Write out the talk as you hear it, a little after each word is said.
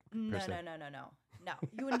No, person? no, no, no, no. No,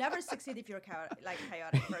 you will never succeed if you're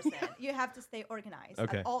chaotic person. You have to stay organized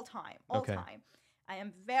Okay. at all time, all Okay. time. I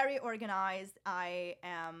am very organized. I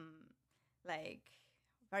am like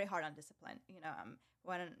very hard on discipline. I'm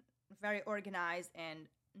when very organized and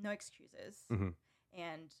no excuses Hmm.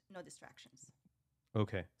 and no distractions.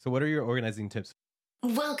 Okay. So what are your organizing tips?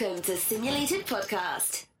 Welcome to Simulated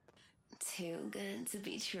Podcast. Too good to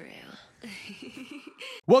be true.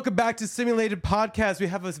 Welcome back to Simulated Podcast. We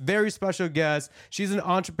have a very special guest. She's an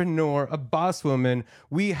entrepreneur, a boss woman.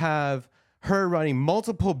 We have her running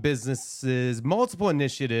multiple businesses, multiple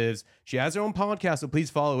initiatives. She has her own podcast, so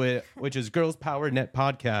please follow it, which is Girls Power Net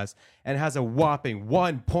Podcast, and has a whopping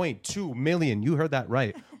 1.2 million. You heard that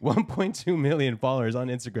right. 1.2 million followers on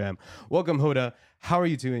Instagram. Welcome, Houda. How are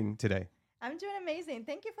you doing today? I'm doing amazing.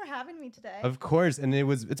 Thank you for having me today. Of course, and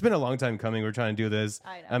it's been a long time coming. We're trying to do this.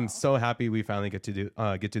 I know. I'm so happy we finally get to do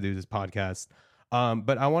this podcast.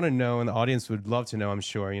 But I want to know, and the audience would love to know, I'm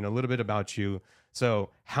sure, a little bit about you. So,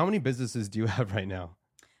 how many businesses do you have right now?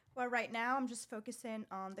 Well, right now I'm just focusing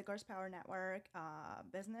on the Girls Power Network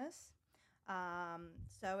business.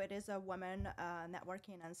 So it is a women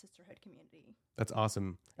networking and sisterhood community. That's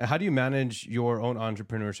awesome. And how do you manage your own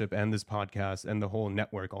entrepreneurship and this podcast and the whole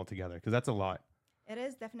network altogether? Because that's a lot. It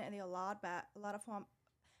is definitely a lot, but a lot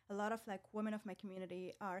of like women of my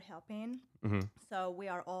community are helping. Mm-hmm. So we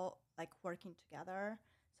are all like working together.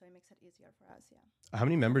 So it makes it easier for us. Yeah. How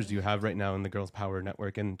many members do you have right now in the Girls Power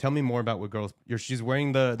Network? And tell me more about what she's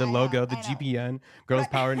wearing the logo, the GPN, Girls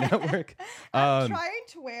Power Network. I'm trying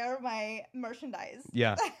to wear my merchandise.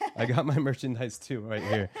 Yeah, I got my merchandise too right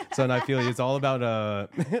here. So, and I feel it's all about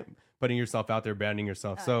putting yourself out there, branding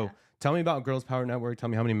yourself. So tell me about Girls Power Network. Tell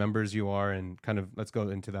me how many members you are and kind of let's go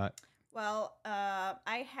into that. Well,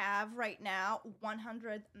 I have right now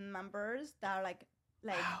 100 members that are like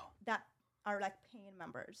wow. that are like paying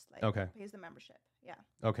members. Like okay. Pays the membership. Yeah.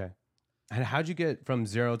 Okay. And how'd you get from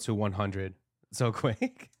 0 to 100 so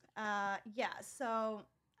quick? Yeah. So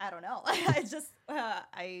I don't know.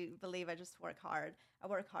 I believe I just work hard. I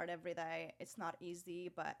work hard every day. It's not easy,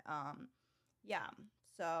 but yeah.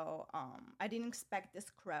 So I didn't expect this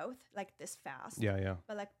growth like this fast. Yeah, yeah.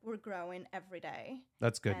 But like we're growing every day.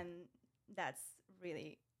 That's good. And that's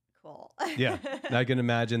really cool. Yeah. And I can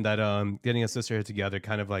imagine that getting a sisterhood together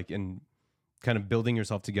kind of building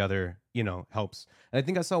yourself together, helps. And I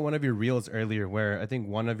think I saw one of your reels earlier where I think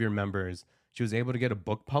one of your members, she was able to get a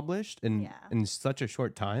book published in such a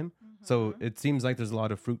short time. Mm-hmm. So it seems like there's a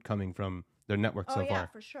lot of fruit coming from their network so far. Yeah,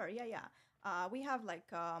 for sure. Yeah, yeah. We have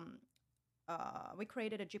like, we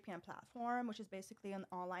created a GPN platform, which is basically an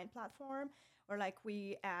online platform where like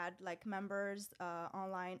we add like members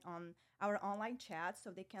online on our online chat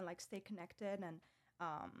so they can like stay connected and,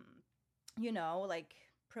 like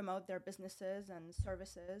promote their businesses and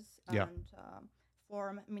services and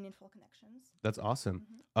form meaningful connections. That's awesome.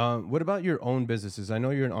 Mm-hmm. What about your own businesses? I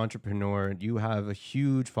know you're an entrepreneur. You have a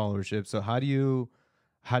huge followership. So how do you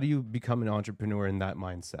become an entrepreneur in that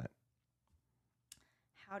mindset?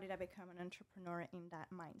 How did I become an entrepreneur in that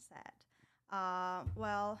mindset?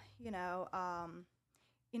 Well,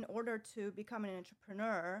 in order to become an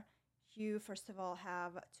entrepreneur, you first of all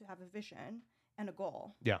have to have a vision and a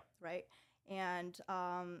goal. Yeah. Right. And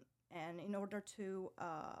in order to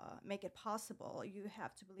make it possible, you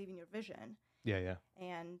have to believe in your vision. Yeah, yeah.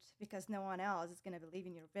 And because no one else is going to believe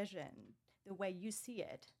in your vision the way you see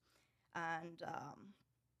it. And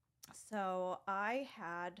so I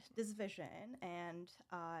had this vision, and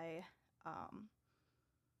I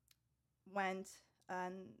went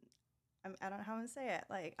and I don't know how to say it.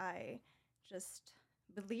 Like I just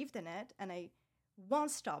believed in it, and I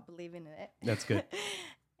won't stop believing in it. That's good.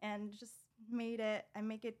 And just made it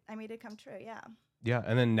come true. Yeah. Yeah.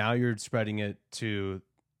 And then now you're spreading it to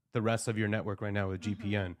the rest of your network right now with GPN.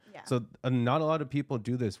 Mm-hmm. Yeah. So not a lot of people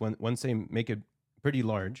do this. Once they make it pretty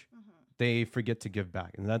large, they forget to give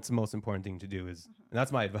back. And that's the most important thing to do and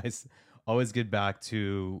that's my advice. Always give back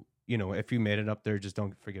to, if you made it up there, just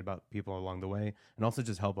don't forget about people along the way and also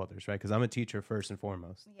just help others, right? Because I'm a teacher first and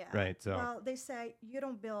foremost. Yeah. Right. So well, they say you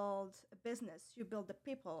don't build a business, you build the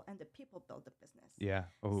people, and the people build the business. yeah.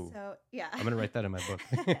 Oh. So yeah. I'm gonna write that in my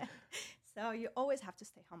book. So you always have to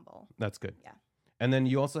stay humble. That's good. Yeah. And then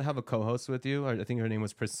you also have a co-host with you. I think her name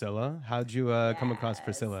was Priscilla. How'd you come across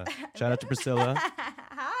Priscilla? Shout out to Priscilla.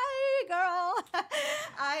 Hi, girl.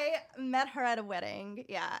 I met her at a wedding.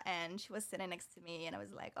 Yeah. And she was sitting next to me and I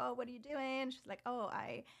was like, oh, what are you doing? She's like, oh,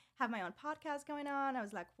 I have my own podcast going on. I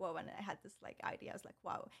was like, whoa. And I had this like idea. I was like,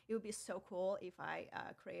 wow, it would be so cool if I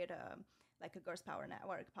create a Girls Power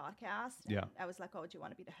Network podcast. And yeah. I was like, oh, do you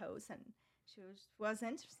want to be the host? And was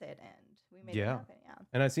interested, and we made it Yeah. happen. Yeah.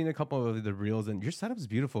 And I've seen a couple of the reels, and your setup is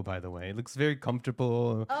beautiful, by the way. It looks very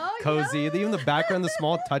comfortable, Oh, cozy. yeah. Even the background, the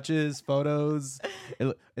small touches, photos.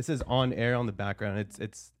 It says on air on the background.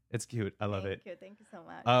 It's cute. I love it. Thank you so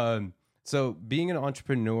much. So being an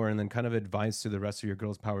entrepreneur and then kind of advice to the rest of your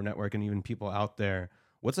Girls Power Network and even people out there,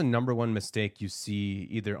 what's a number one mistake you see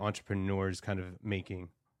either entrepreneurs kind of making?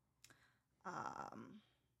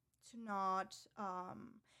 To not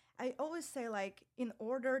I always say, like, in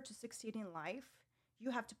order to succeed in life,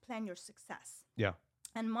 you have to plan your success. Yeah.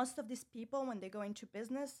 And most of these people, when they go into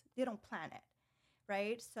business, they don't plan it,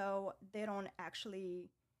 right? So they don't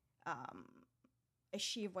actually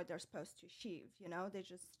achieve what they're supposed to achieve, they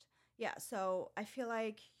just, yeah. So I feel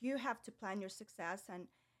like you have to plan your success, and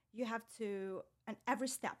you have to, and every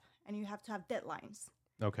step, and you have to have deadlines,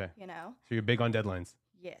 Okay. you know? So you're big on deadlines.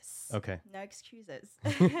 Yes. Okay. No excuses.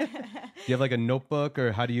 Do you have like a notebook,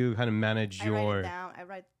 or how do you kind of manage I your? write it down. I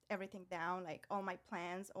write everything down, like all my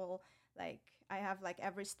plans, all, like, I have like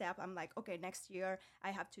every step. I'm like, okay, next year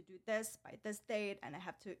I have to do this by this date, and I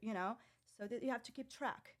have to, so that you have to keep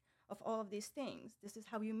track of all of these things. This is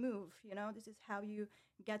how you move, this is how you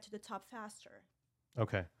get to the top faster.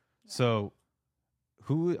 Okay. Yeah. So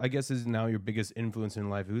who, I guess, is now your biggest influence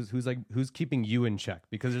in life? Who's keeping you in check?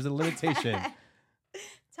 Because there's a limitation.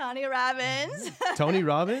 Tony Robbins. Tony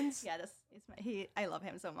Robbins? Yeah, I love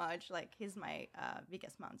him so much. Like, he's my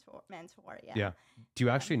biggest mentor. Yeah. Yeah. Do you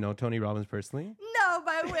actually know Tony Robbins personally? No,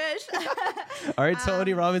 but I wish. All right,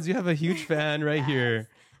 Tony Robbins, you have a huge fan right here.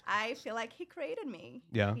 I feel like he created me.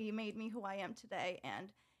 Yeah. He made me who I am today, and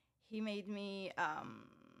he made me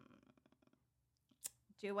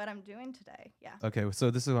do what I'm doing today. Yeah. Okay, so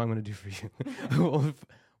this is what I'm going to do for you.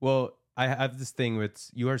 Well, I have this thing with,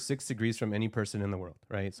 you are 6 degrees from any person in the world,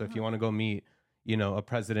 right? So if you want to go meet, a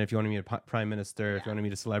president, if you want to meet a prime minister, if you want to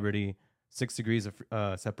meet a celebrity, 6 degrees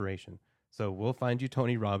of separation. So we'll find you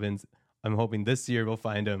Tony Robbins. I'm hoping this year we'll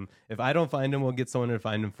find him. If I don't find him, we'll get someone to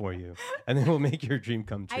find him for you, and then we'll make your dream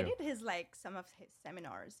come true. I did some of his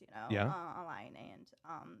seminars, online, and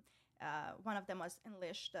one of them was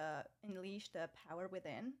Unleash the Power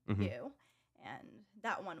Within You, and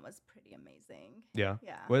that one was pretty amazing. Yeah.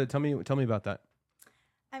 Yeah. Well, tell me about that.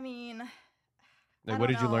 I mean, Like, what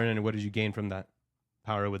did you learn, and what did you gain from that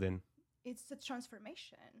power within? It's a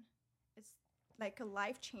transformation. It's like a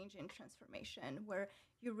life-changing transformation where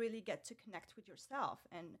you really get to connect with yourself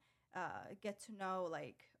and get to know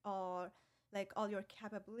all your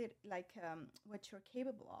capability, what you're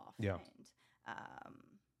capable of. Yeah. And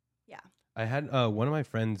yeah. I had one of my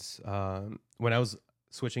friends, when I was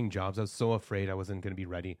switching jobs, I was so afraid I wasn't going to be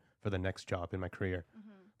ready for the next job in my career.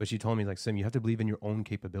 But she told me, like, Sim, you have to believe in your own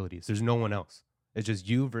capabilities. There's no one else. It's just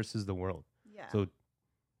you versus the world. Yeah. So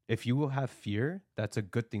if you will have fear, that's a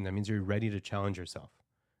good thing. That means you're ready to challenge yourself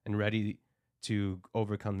and ready to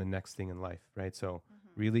overcome the next thing in life, right? So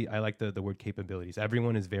really, I like the word capabilities.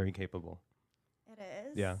 Everyone is very capable. It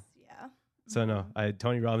is. Yeah. Yeah. So no,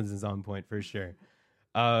 Tony Robbins is on point for sure.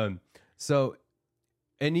 So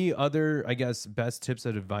any other, I guess, best tips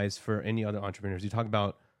and advice for any other entrepreneurs? You talk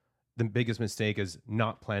about the biggest mistake is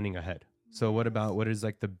not planning ahead. So what is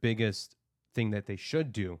like the biggest thing that they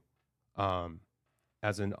should do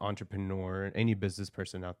as an entrepreneur, any business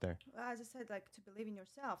person out there? Well, as I said, like, to believe in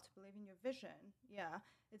yourself, to believe in your vision. Yeah.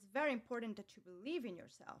 It's very important that you believe in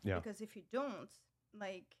yourself. Yeah. Because if you don't,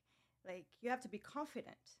 like you have to be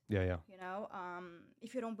confident. Yeah.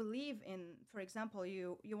 If you don't believe in, for example,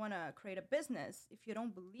 you want to create a business, if you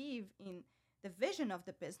don't believe in the vision of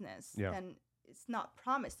the business, then it's not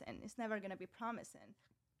promising. It's never going to be promising.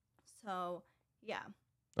 So, yeah.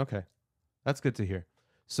 Okay. That's good to hear.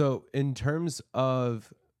 So in terms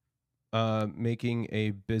of making a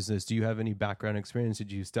business, do you have any background experience?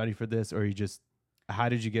 Did you study for this, or how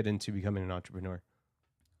did you get into becoming an entrepreneur?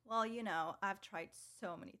 Well, I've tried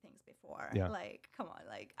so many things before. Yeah. Like, come on,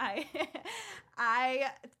 like I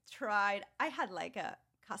had like a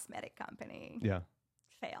cosmetic company. Yeah.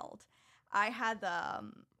 Failed. I had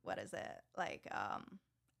what is it? Like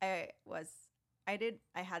I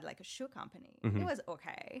had like a shoe company. It was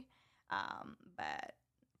okay. But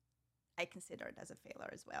I consider it as a failure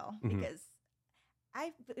as well, because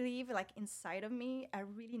I believe, like, inside of me, I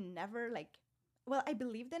really never I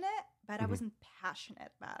believed in it, but I wasn't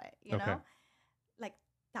passionate about it, you know, like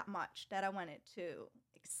that much that I wanted to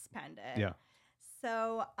expand it. Yeah.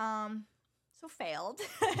 So, failed.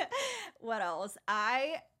 What else?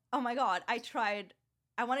 Oh my God, I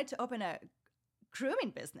wanted to open a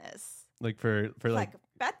grooming business. Like for a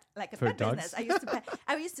pet for business. dogs?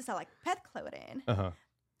 I used to sell like pet clothing.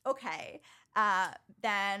 okay,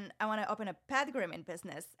 then I want to open a pet grooming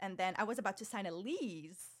business. And then I was about to sign a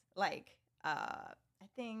lease, like, I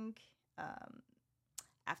think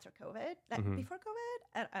after COVID, like before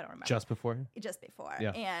COVID, I don't remember. Just before? Just before.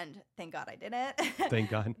 Yeah. And thank God I didn't. Thank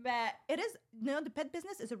God. But it is, the pet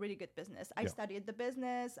business is a really good business. I studied the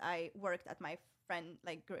business. I worked at my friend,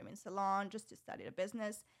 like, grooming salon just to study the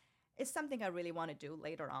business. It's something I really want to do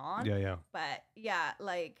later on. Yeah. But yeah,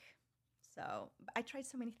 like, so I tried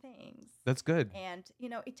so many things. That's good. And,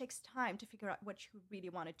 it takes time to figure out what you really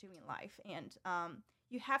want to do in life. And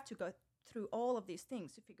you have to go through all of these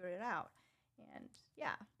things to figure it out. And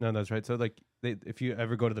yeah. No, that's right. So like, if you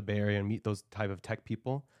ever go to the Bay Area and meet those type of tech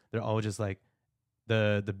people, they're all just like,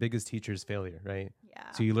 the biggest teacher is failure, right?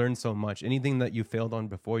 Yeah. So you learn so much. Anything that you failed on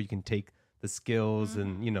before, you can take the skills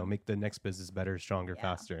and make the next business better, stronger,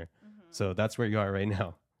 faster. So that's where you are right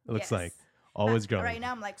now. It looks like always growing. Right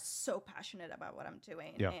now, I'm like so passionate about what I'm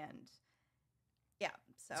doing. Yeah. And yeah.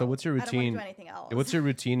 So what's your routine? I don't want to do anything else. What's your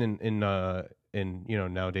routine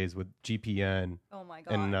in nowadays with GPN? Oh my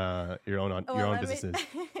God. And your own businesses?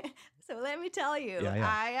 So let me tell you, Yeah.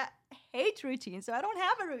 I hate routine, so I don't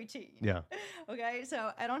have a routine. Yeah. Okay,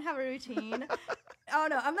 so I don't have a routine. Oh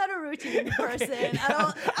no, I'm not a routine person.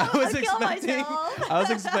 I was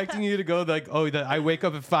expecting you to go like, that I wake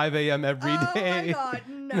up at 5 a.m. every day. Oh my God,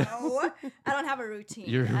 no. I don't have a routine.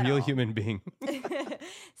 You're a real human being.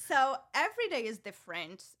 So every day is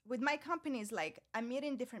different. With my companies, like, I'm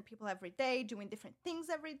meeting different people every day, doing different things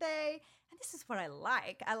every day. And this is what I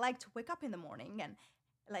like. I like to wake up in the morning and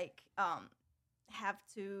like have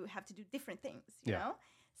to do different things, you know?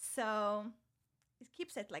 So it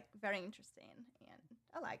keeps it like very interesting and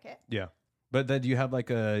I like it. Yeah. But then do you have like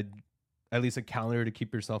at least a calendar to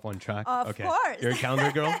keep yourself on track? Of course. You're a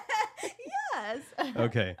calendar girl? Yes.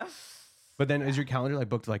 Okay. But then is your calendar like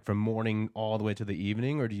booked like from morning all the way to the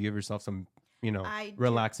evening, or do you give yourself some,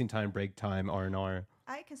 relaxing time, break time, R&R?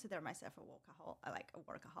 I consider myself a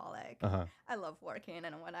workaholic. Uh-huh. I love working,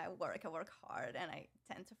 and when I work hard, and I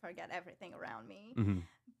tend to forget everything around me. Mm-hmm.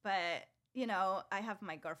 But I have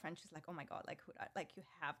my girlfriend. She's like, "Oh my God, like, Houda, like you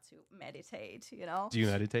have to meditate." Do you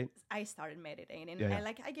meditate? I started meditating.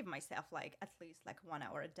 Yeah. I give myself like at least like 1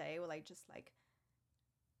 hour a day where I just like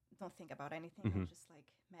don't think about anything. Mm-hmm. I just like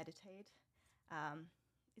meditate. I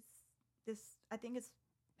think it's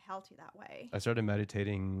healthy that way. I started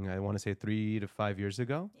meditating, I want to say 3 to 5 years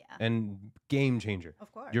ago. Yeah. And game changer.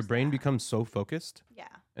 Of course. Your brain becomes so focused. Yeah.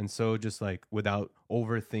 And so just like without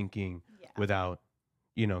overthinking, without,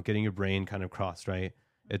 getting your brain kind of crossed, right?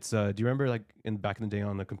 Mm-hmm. It's, do you remember like back in the day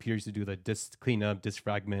on the computer, you used to do like disk cleanup, disk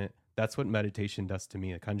fragment? That's what meditation does to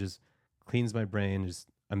me. It kind of just cleans my brain.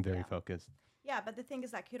 I'm very focused. Yeah, but the thing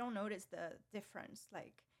is like you don't notice the difference.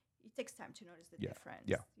 Like it takes time to notice the difference.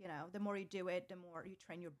 Yeah. The more you do it, the more you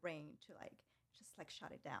train your brain to like just like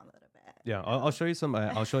shut it down a little bit. Yeah, I'll show you some.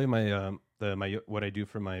 I'll show you my what I do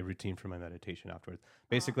for my routine for my meditation afterwards.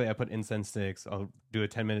 Basically, I put incense sticks. I'll do a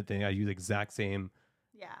 10-minute thing. I use exact same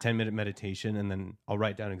 10-minute meditation, and then I'll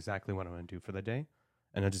write down exactly what I'm going to do for the day,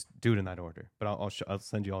 and I'll just do it in that order. But I'll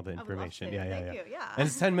send you all the information. I would love to. Thank you. Yeah. And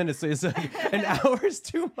it's 10 minutes, so it's like an hour is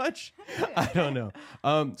too much. I don't know.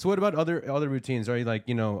 So what about other routines? Are you like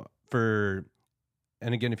and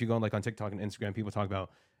again, if you go on like on TikTok and Instagram, people talk about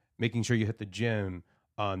making sure you hit the gym.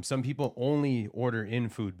 Some people only order in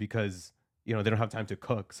food because they don't have time to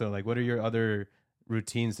cook. So like, what are your other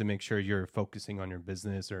routines to make sure you're focusing on your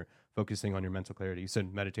business or focusing on your mental clarity? You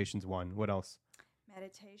said meditation's one. What else?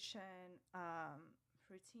 Meditation,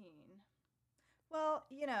 routine. Well,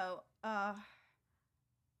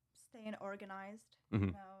 staying organized.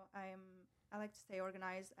 Mm-hmm. I like to stay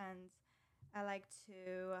organized, and I like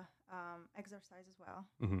to exercise as well.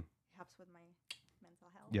 Mm-hmm. It helps with my mental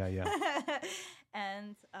health. Yeah.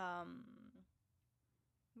 And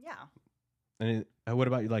yeah. And what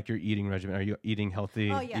about like your eating regimen? Are you eating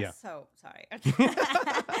healthy? Oh yes. Yeah. So sorry.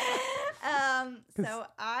 So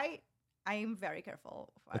I'm very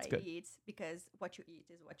careful of what I eat, because what you eat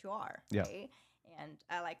is what you are. Yeah. Right? And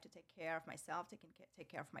I like to take care of myself, take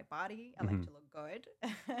care of my body. I like to look good,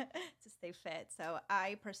 to stay fit. So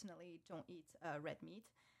I personally don't eat red meat.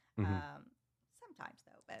 Mm-hmm. Sometimes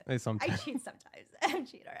though, but sometimes. I cheat sometimes. I'm a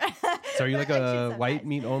cheater. So are you like a white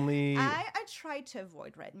meat only? I try to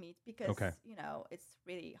avoid red meat because it's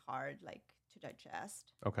really hard like to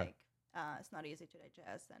digest. Okay. Like, it's not easy to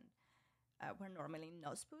digest, and we're normally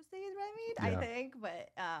not supposed to eat red meat, I think, but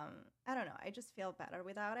I don't know. I just feel better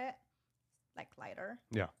without it, like lighter.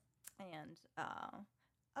 Yeah. And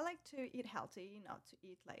I like to eat healthy, not to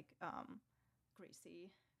eat like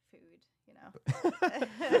greasy food, you know.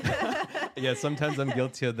 Yeah, sometimes I'm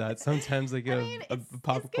guilty of that. Sometimes like I mean, a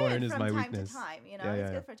popcorn it's is good my from time weakness. to time, you know. Yeah, It's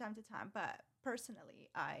yeah. good from time to time, but personally,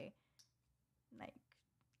 like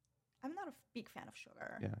I'm not a big fan of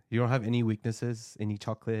sugar. Yeah. You don't have any weaknesses? Any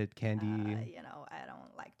chocolate, candy? You know, I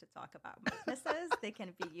don't like to talk about weaknesses. They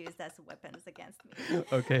can be used as weapons against me.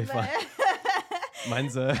 Okay, But-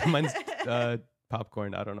 fine. Mine's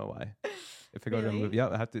popcorn. I don't know why. If I go to a Really? movie, yeah,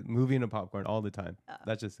 I have to movie and a popcorn all the time. Oh.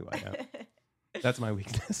 That's just who I am. That's my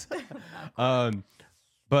weakness.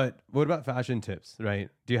 But what about fashion tips, right?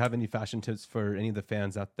 Do you have any fashion tips for any of the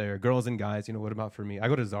fans out there, girls and guys? You know, what about for me? I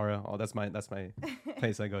go to Zara. Oh, that's my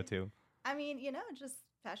place I go to. I mean, you know, just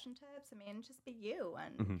fashion tips. I mean, just be you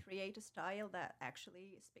and create a style that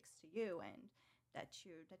actually speaks to you and that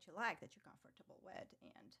you like, that you're comfortable with,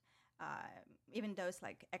 and even those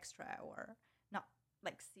like extra or not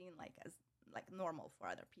like seen like as like normal for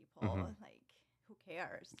other people. Like, who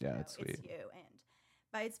cares? Yeah, You know, that's sweet. it's you.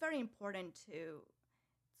 But it's very important to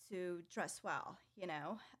dress well. You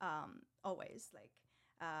know, always like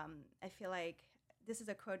I feel like this is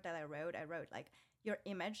a quote that I wrote. I wrote like your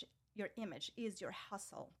image is your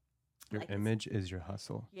hustle. Your Like, image is your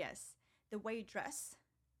hustle. yes, the way you dress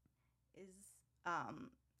is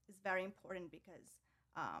very important because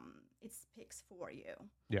it speaks for you.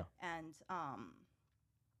 Yeah. And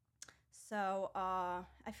so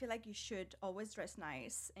I feel like you should always dress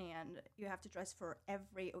nice, and you have to dress for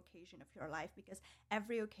every occasion of your life because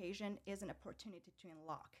every occasion is an opportunity to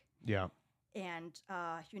unlock. Yeah, And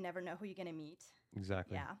you never know who you're gonna meet.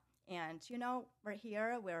 exactly. Yeah. And you know, we're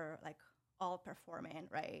here, we're like all performing,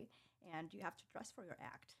 right? And you have to dress for your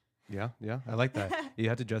act. Yeah, I like that. You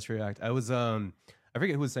have to dress for your act. I was I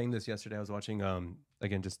forget who was saying this yesterday. I was watching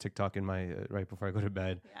again just TikTok in my right before I go to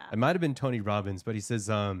bed. Yeah. It might have been Tony Robbins, but he says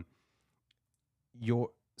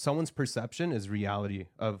someone's perception is reality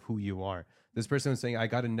of who you are. This person was saying, I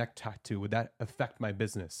got a neck tattoo. Would that affect my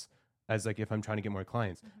business? As like if I'm trying to get more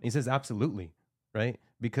clients. And he says, absolutely, right?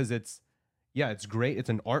 Because it's great. It's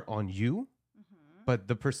an art on you, but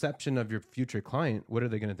the perception of your future client, what are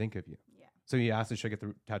they going to think of you? Yeah. So he asked, should I get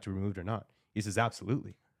the tattoo removed or not? He says,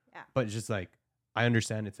 absolutely. Yeah. But it's just like, I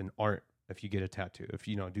understand it's an art if you get a tattoo, if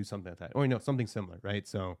you know, do something like that, or something similar, right?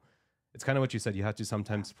 So it's kind of what you said. You have to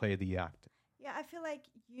sometimes play the act. Yeah, I feel like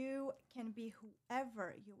you can be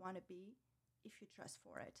whoever you want to be if you dress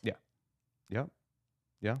for it.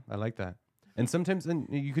 Yeah, I like that. And sometimes then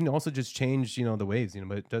you can also just change, the ways,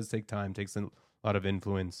 but it does take time, takes a lot of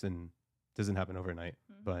influence and doesn't happen overnight.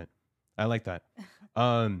 But I like that.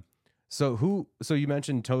 So you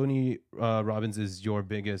mentioned Tony Robbins is your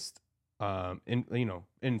biggest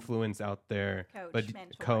influence out there, Coach,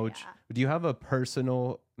 mentor, coach. yeah. Do you have a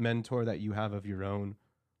personal mentor that you have of your own,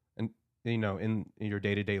 and in your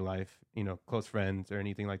day-to-day life, close friends or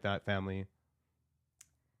anything like that, family?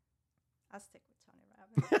 I'll stick with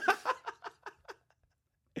Tony Robbins.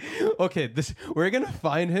 Okay, we're gonna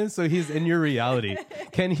find him so he's in your reality.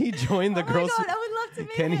 Can he join the Oh my girls? God, I would love to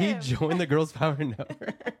meet Can he him. join the Girls Power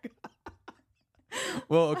Network?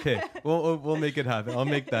 Well, okay, we'll make it happen. I'll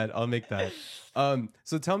make that.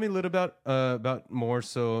 So tell me a little about more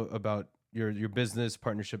so about your business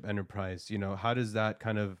partnership enterprise. How does that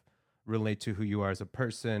kind of relate to who you are as a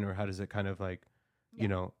person, or how does it kind of like,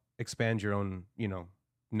 expand your own,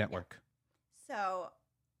 network? So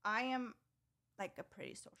I am like a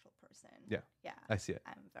pretty social person. Yeah. Yeah. I see it.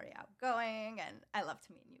 I'm very outgoing and I love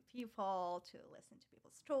to meet new people, to listen to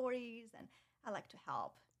people's stories, and I like to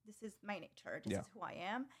help. This is my nature. This is who I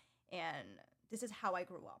am. And this is how I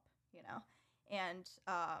grew up, And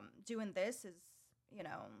doing this is,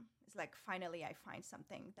 it's like finally I find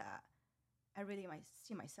something that I really might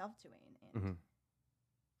see myself doing. And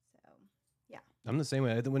so, yeah. I'm the same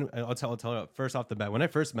way. I'll tell her first off the bat. When I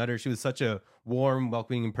first met her, she was such a warm,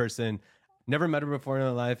 welcoming person. Never met her before in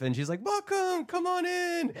her life, and she's like, "Welcome, come on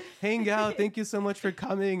in, hang out. Thank you so much for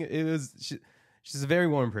coming." She's a very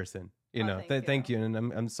warm person, Thank you, and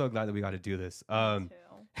I'm so glad that we got to do this. Me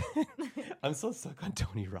too. I'm so stuck on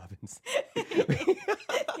Tony Robbins.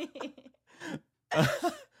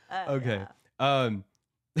 Okay. Yeah.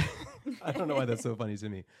 I don't know why that's so funny to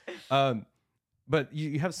me. But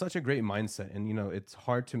you have such a great mindset, and it's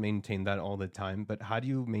hard to maintain that all the time. But how do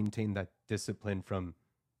you maintain that discipline from,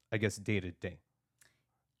 I guess, day to day?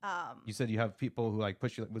 You said you have people who like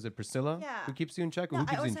push you. Was it Priscilla who keeps you in check? Or No, who I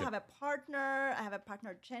keeps you in also check? have a partner. I have a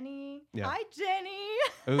partner, Jenny. Yeah. Hi, Jenny.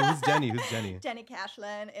 Who's Jenny? Who's Jenny? Jenny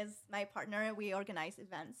Cashlin is my partner. We organize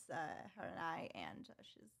events, her and I, and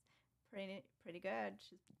she's pretty good.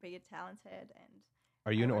 She's pretty talented. And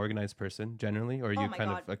Are you an organized person generally, or are you kind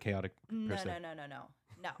of a chaotic person?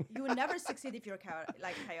 No. No, you will never succeed if you're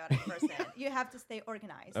chaotic person. You have to stay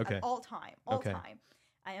organized Okay. at all time. All Okay. time.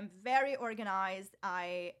 I am very organized.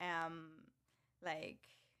 I am like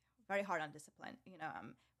very hard on discipline.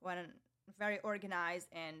 I'm very organized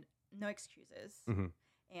and no excuses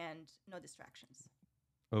and no distractions.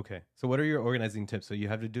 Okay. So what are your organizing tips? So you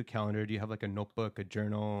have to do calendar. Do you have like a notebook, a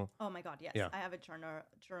journal? Oh my God, yes. Yeah. I have a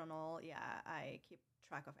journal. Yeah, I keep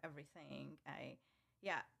track of everything.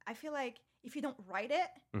 I feel like if you don't write it,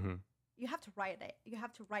 you have to write it. You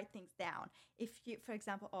have to write things down. If you, for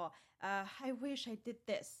example, I wish I did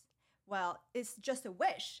this. Well, it's just a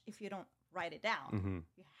wish if you don't write it down.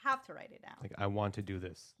 You have to write it down. Like, I want to do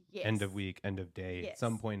this. Yes. End of week, end of day, Yes. at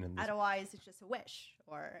some point in this. Otherwise, it's just a wish,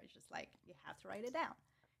 or it's just like you have to write it down.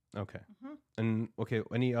 Okay. And okay,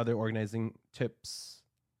 any other organizing tips?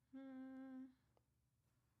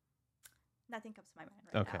 Nothing comes to my mind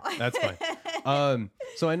right Okay, now. that's fine.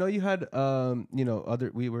 So I know you had,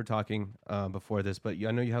 we were talking before this, but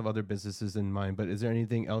I know you have other businesses in mind. But is there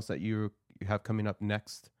anything else that you have coming up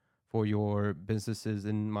next for your businesses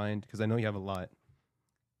in mind? Because I know you have a lot.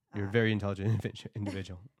 You're a very intelligent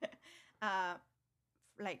individual.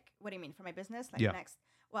 Like, what do you mean for my business? Like Yeah. next?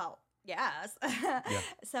 Well, yes. Yeah.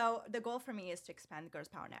 So the goal for me is to expand the Girls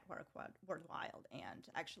Power Network worldwide. And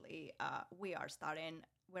actually,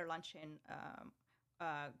 we're launching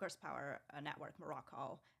Girls Power Network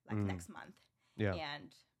Morocco next month. Yeah.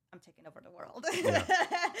 And I'm taking over the world. Yeah.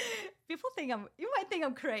 You might think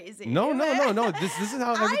I'm crazy. No. This is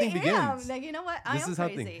how everything begins. I am. Like, you know what? I This am is how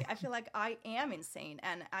crazy. I feel like I am insane.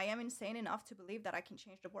 And I am insane enough to believe that I can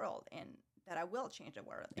change the world and that I will change the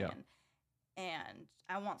world. Yeah. And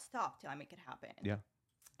I won't stop till I make it happen. Yeah.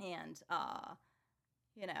 And,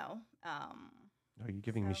 Oh, you're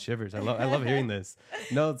giving me shivers. I love hearing this.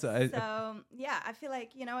 No, I feel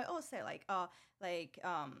like, I always say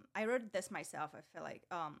I wrote this myself. I feel like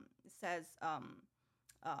it says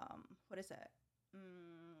what is it?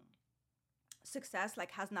 Success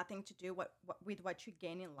has nothing to do with what you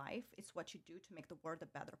gain in life. It's what you do to make the world a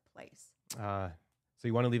better place. So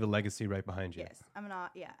you want to leave a legacy right behind you. Yes, I'm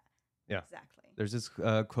not. Yeah. Yeah. Exactly. There's this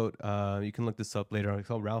quote. You can look this up later. It's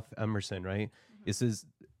called Ralph Emerson, right? It says,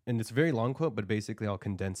 and it's a very long quote, but basically I'll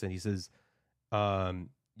condense it. He says,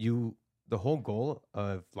 the whole goal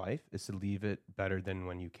of life is to leave it better than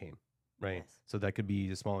when you came, right? Yes. So that could be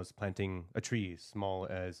as small as planting a tree, small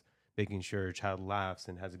as making sure a child laughs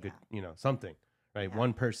and has a good, something, right? Yeah.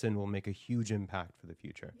 One person will make a huge impact for the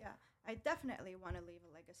future. Yeah, I definitely want to leave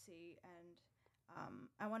a legacy, and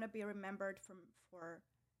I want to be remembered for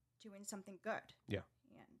doing something good. Yeah.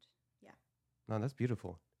 And yeah. No, that's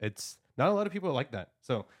beautiful. It's not a lot of people are like that.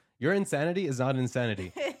 So your insanity is not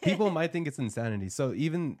insanity. People might think it's insanity. So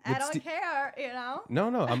even I don't care,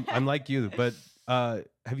 No, I'm like you. But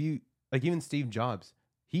have you, like, even Steve Jobs?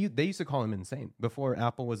 They used to call him insane before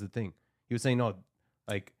Apple was a thing. He was saying, "No,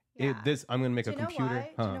 like Yeah. I'm gonna make a computer."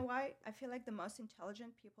 Do you know why? I feel like the most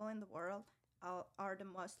intelligent people in the world are the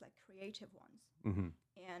most creative ones,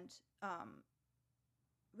 and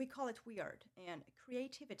we call it weird, and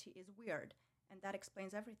creativity is weird, and that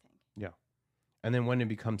explains everything. Yeah. And then when it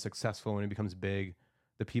becomes successful, when it becomes big,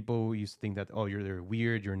 the people who used to think that, oh, they're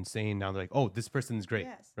weird, you're insane. Now they're like, oh, this person's great,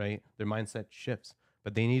 Yes. right? Their mindset shifts,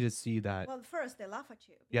 but they need to see that. Well, first they laugh at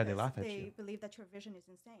you. Yeah, they because laugh at They you. believe that your vision is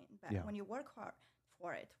insane, but Yeah. when you work hard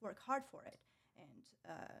for it, and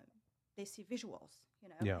they see visuals,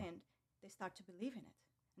 Yeah. and they start to believe in it,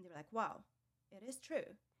 and they're like, wow, it is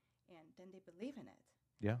true, and then they believe in it.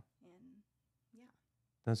 Yeah. And yeah.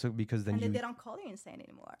 That's because then And they don't call you insane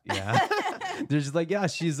anymore. Yeah. They're just like, yeah,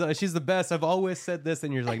 she's the best. I've always said this,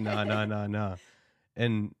 and you're like, nah.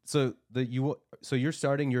 And so you're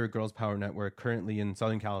starting your Girls Power Network currently in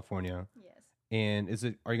Southern California. Yes. And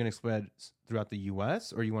are you going to spread throughout the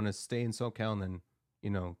U.S. or you want to stay in SoCal and then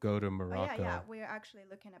go to Morocco? Yeah. We're actually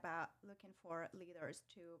looking for leaders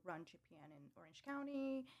to run GPN in Orange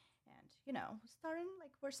County, and starting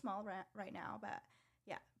we're small right now, but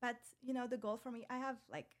yeah. But the goal for me, I have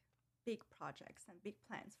big projects and big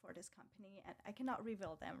plans for this company, and I cannot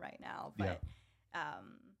reveal them right now. But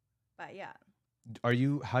yeah.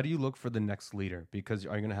 How do you look for the next leader? Because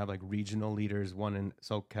are you going to have regional leaders, one in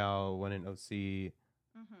SoCal, one in OC?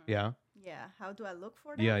 Yeah. Yeah. How do I look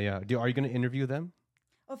for them? Yeah. Are you going to interview them?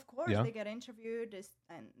 Of course, Yeah. they get interviewed,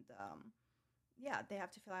 and they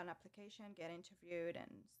have to fill out an application, get interviewed, and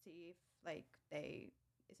see if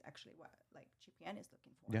is actually what GPN is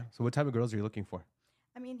looking for. Yeah. So what type of girls are you looking for?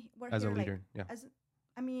 I mean, we're As a here, leader, yeah.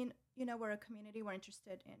 We're a community. We're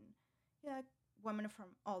interested in women from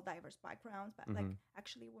all diverse backgrounds, but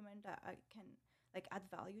actually women that can add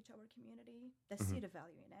value to our community, that see the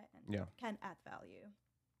value in it and Yeah. can add value.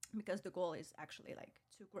 because the goal is actually like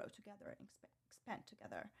to grow together and expand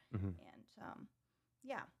together. Mhm. And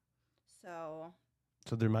yeah, so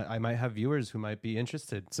So I might have viewers who might be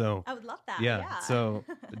interested. So I would love that. yeah, Yeah. so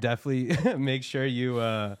definitely make sure you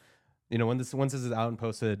once this is out and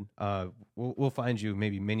posted, we'll find you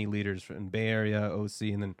maybe many leaders from Bay Area,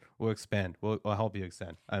 OC, and then we'll expand. We'll help you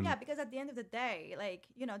extend. Yeah, because at the end of the day, like,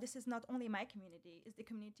 this is not only my community, it's the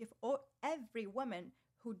community of every woman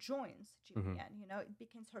who joins GPN. It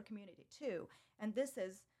becomes her community too. And this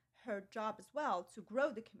is her job as well, to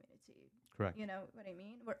grow the community. Correct. You know what I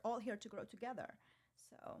mean? We're all here to grow together.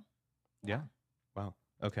 So, Yeah. Wow.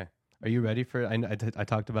 Okay. Are you ready for? I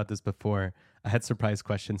talked about this before. I had surprise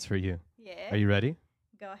questions for you. Yeah. Are you ready?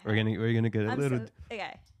 Go ahead. We're gonna get a little.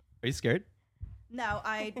 Okay. Are you scared? No,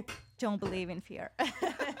 I don't believe in fear.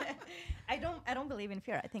 I don't believe in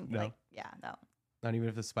fear. I think No. no. Not even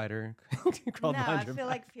if the spider No, crawled behind I your feel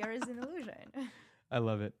back. like fear is an illusion. I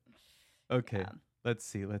love it. Okay. Yeah. Let's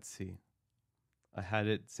see. I had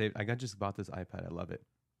it saved. I just bought this iPad. I love it.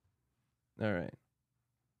 All right.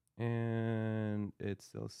 And it's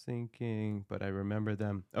still syncing, but I remember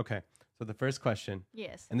them. Okay. So the first question,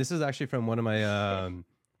 Yes. and this is actually from one of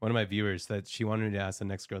my viewers that she wanted me to ask the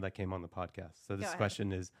next girl that came on the podcast. So this Go ahead.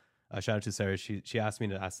 question is, shout out to Sarah. She asked me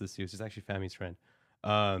to ask this to you. She's actually Fami's friend.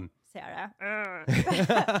 Sarah.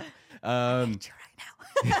 Um, Hate you right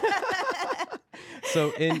now.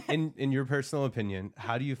 so in your personal opinion,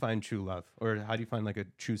 how do you find true love, or how do you find like a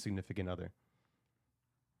true significant other?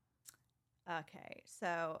 Okay,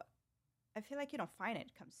 so I feel like you don't find it,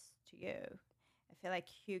 it comes to you. I feel like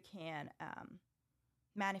you can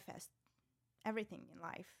manifest everything in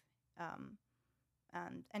life,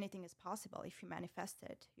 and anything is possible. If you manifest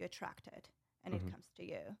it, you attract it, and it comes to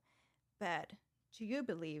you. But do you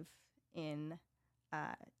believe in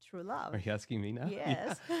true love? Are you asking me now?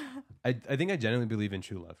 Yes. Yeah. I think I genuinely believe in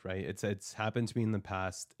true love, right? It's happened to me in the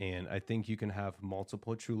past, and I think you can have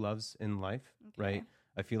multiple true loves in life, right?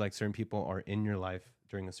 I feel like certain people are in your life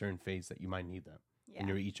during a certain phase that you might need them, and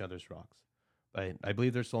you're each other's rocks. But I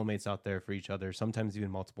believe there's soulmates out there for each other, sometimes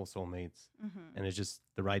even multiple soulmates, and it's just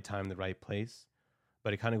the right time, the right place.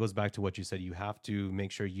 But it kind of goes back to what you said. You have to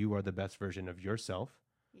make sure you are the best version of yourself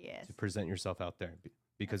Yes. to present yourself out there,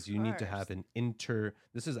 because you need to have an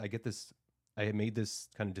I made this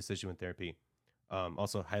kind of decision with therapy.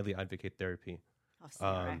 Also highly advocate therapy. Oh,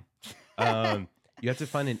 Sarah. You have to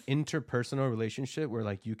find an interpersonal relationship where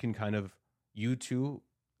like you can kind of, you two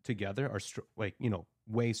together are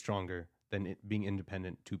way stronger than it being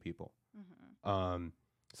independent two people.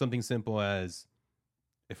 Something simple as,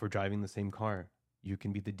 if we're driving the same car, you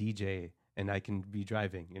can be the DJ and I can be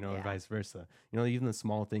driving, or vice versa. Even the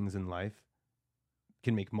small things in life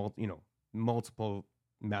can make multiple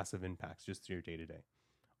massive impacts just to your day to day,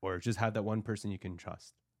 or just have that one person you can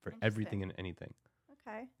trust for everything and anything.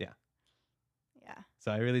 Okay. Yeah. Yeah.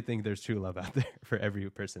 So I really think there's true love out there for every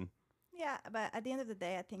person. Yeah, but at the end of the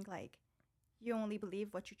day, I think like you only believe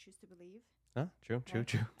what you choose to believe. Huh? True.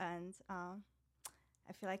 And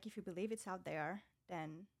I feel like if you believe it's out there,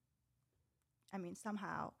 then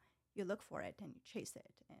somehow you look for it and you chase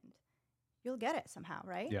it and you'll get it somehow,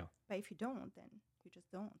 right? Yeah. But if you don't, then you just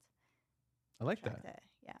don't. I like attract that. it.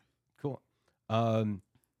 Yeah. Cool.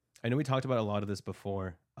 I know we talked about a lot of this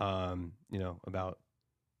before, about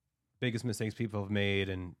biggest mistakes people have made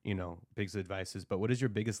and, biggest advices, but what is your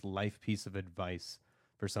biggest life piece of advice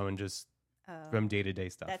for someone just from day-to-day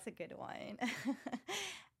stuff? That's a good one.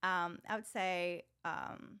 I would say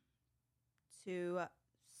to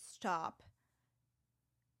stop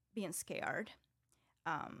being scared.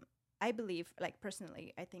 I believe, like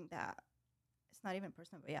personally, I think that it's not even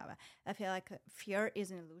personal, but but I feel like fear is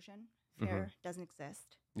an illusion. Fear doesn't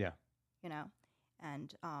exist. Yeah.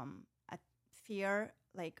 And fear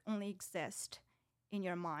like only exists in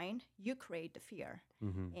your mind. You create the fear,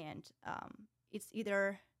 and it's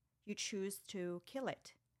either you choose to kill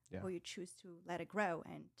it, or you choose to let it grow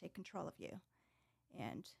and take control of you.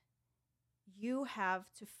 And you have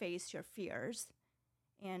to face your fears.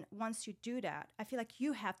 And once you do that, I feel like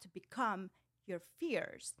you have to become your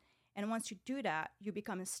fears. And once you do that, you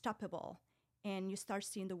become unstoppable and you start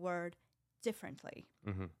seeing the world differently.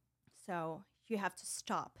 So you have to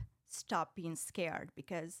stop being scared,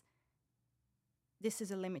 because this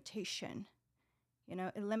is a limitation.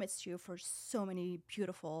 It limits you for so many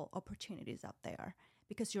beautiful opportunities out there,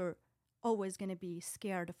 because you're always going to be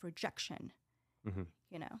scared of rejection.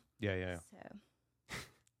 Yeah. So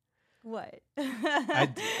what?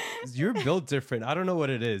 You're built different. I don't know what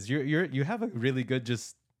it is. You have a really good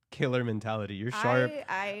just killer mentality. You're sharp.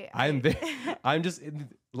 I'm just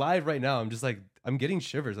live right now. I'm just like, I'm getting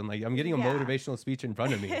shivers. I'm like, I'm getting a motivational speech in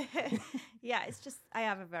front of me. Yeah, it's just I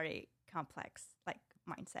have a very complex like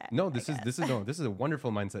mindset. No, this is a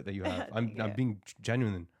wonderful mindset that you have. I'm being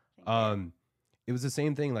genuine. It was the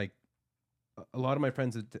same thing. Like a lot of my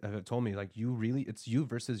friends have told me, like, it's you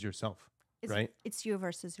versus yourself, right? It's you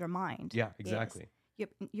versus your mind. Yeah, exactly.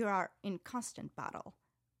 You are in constant battle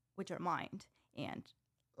with your mind, and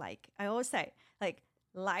like I always say, like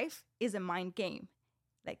life is a mind game.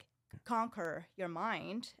 Like conquer your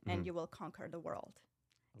mind, and you will conquer the world.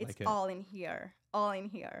 It's all in here. All in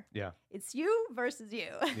here. Yeah. It's you versus you.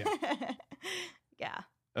 Yeah. Yeah.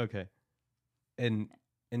 Okay. And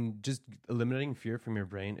just eliminating fear from your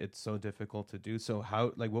brain, it's so difficult to do. So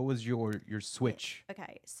how, like, what was your switch?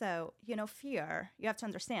 Okay. So, fear, you have to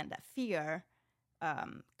understand that fear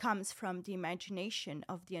comes from the imagination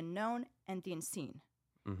of the unknown and the unseen.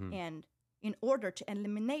 Mm-hmm. And in order to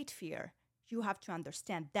eliminate fear, you have to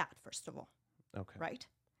understand that, first of all. Okay. Right?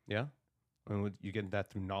 Yeah. And you get that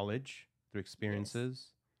through knowledge, through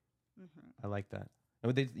experiences. Yes. Mm-hmm. I like that.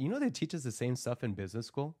 And they teach us the same stuff in business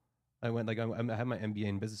school. I had my MBA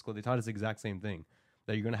in business school. They taught us the exact same thing,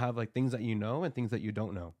 that you're going to have like things that you know and things that you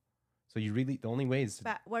don't know. So the only way is.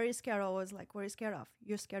 But what are you scared of? What are you scared of?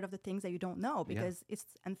 You're scared of the things that you don't know because it's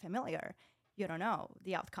unfamiliar. You don't know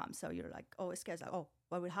the outcome. So you're like always scared, like, oh,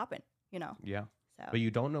 what would happen? Yeah. So, but you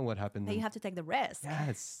don't know what happened. Then you have to take the risk.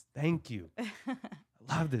 Yes. Thank you. I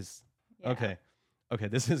love this. Yeah. Okay.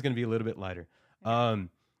 This is going to be a little bit lighter. Yeah.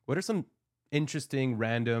 What are some interesting,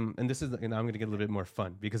 random, and this is, I'm going to get a little bit more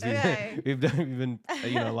fun because we've been,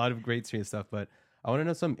 a lot of great serious stuff, but I want to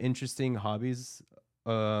know some interesting hobbies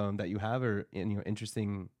that you have, or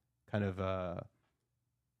interesting kind of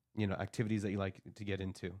activities that you like to get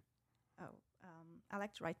into. I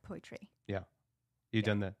like to write poetry. Yeah. You've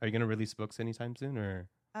done that. Are you going to release books anytime soon, or?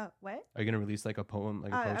 What? Are you going to release like a poem,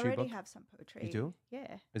 like a poetry book? I already have some poetry. You do?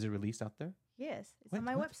 Yeah. Is it released out there? Yes. It's on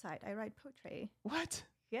my website. I write poetry. What?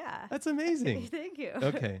 Yeah. That's amazing. Thank you.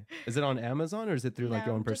 Okay. Is it on Amazon, or is it through like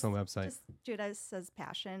your own personal website? Just Judas'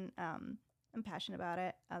 passion. I'm passionate about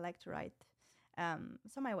it. I like to write.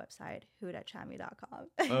 It's on my website, Chami.com.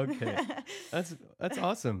 Okay. That's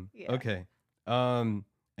awesome. Yeah. Okay.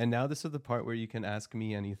 And now this is the part where you can ask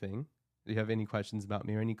me anything. Do you have any questions about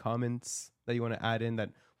me or any comments that you want to add in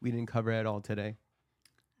that we didn't cover at all today?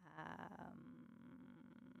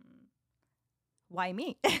 Why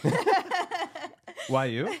me? Why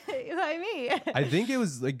you? Why me? I think it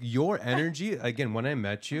was like your energy. Again, when I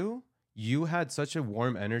met you, you had such a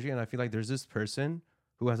warm energy, and I feel like there's this person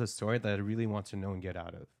who has a story that I really want to know and get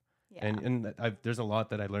out of. Yeah. And there's a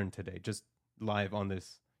lot that I learned today, just live on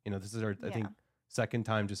this. This is our, I think, second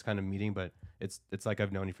time just kind of meeting, but it's like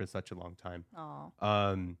I've known you for such a long time. Oh.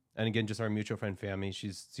 And again, just our mutual friend Fami,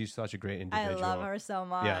 she's such a great individual. I love her so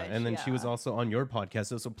much. Yeah, and then she was also on your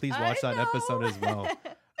podcast, so please watch that episode as well.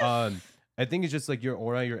 I think it's just like your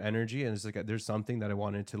aura, your energy, and it's like there's something that I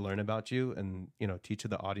wanted to learn about you and teach to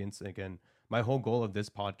the audience. And again, my whole goal of this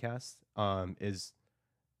podcast is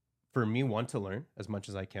for me, to learn as much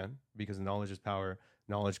as I can, because knowledge is power.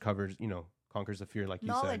 Knowledge conquers the fear, like you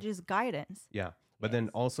said. Knowledge is guidance. Yeah. But then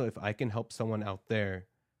also, if I can help someone out there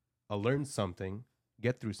learn something,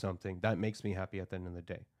 get through something, that makes me happy at the end of the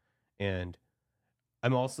day. And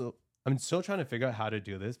I'm still trying to figure out how to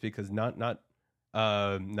do this, because not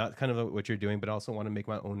kind of what you're doing, but I also want to make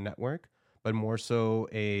my own network, but more so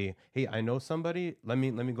hey, I know somebody, let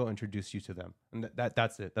me go introduce you to them. And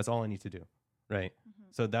that's it. That's all I need to do. Right. Mm-hmm.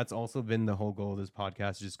 So that's also been the whole goal of this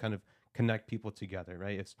podcast, just kind of connect people together.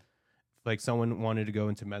 Right. If like someone wanted to go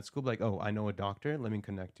into med school, like, oh, I know a doctor, let me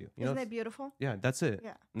connect you. Isn't that beautiful? Yeah, that's it.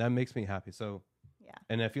 Yeah. And that makes me happy. So, yeah.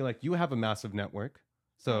 And I feel like you have a massive network.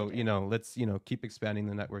 So, let's, keep expanding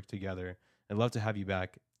the network together. I'd love to have you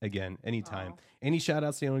back again, anytime. Oh. Any shout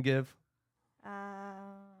outs you want to give?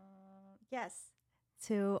 Yes.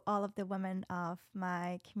 To all of the women of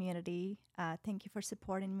my community, thank you for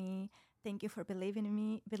supporting me. Thank you for believing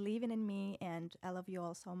in me, and I love you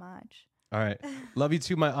all so much. All right. Love you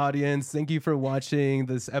too, my audience. Thank you for watching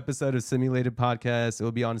this episode of Simulated Podcast. It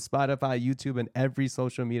will be on Spotify, YouTube, and every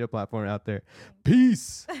social media platform out there.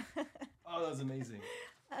 Peace. Oh, that was amazing.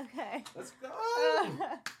 Okay. Let's go.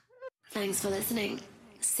 Thanks for listening.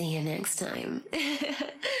 See you next time.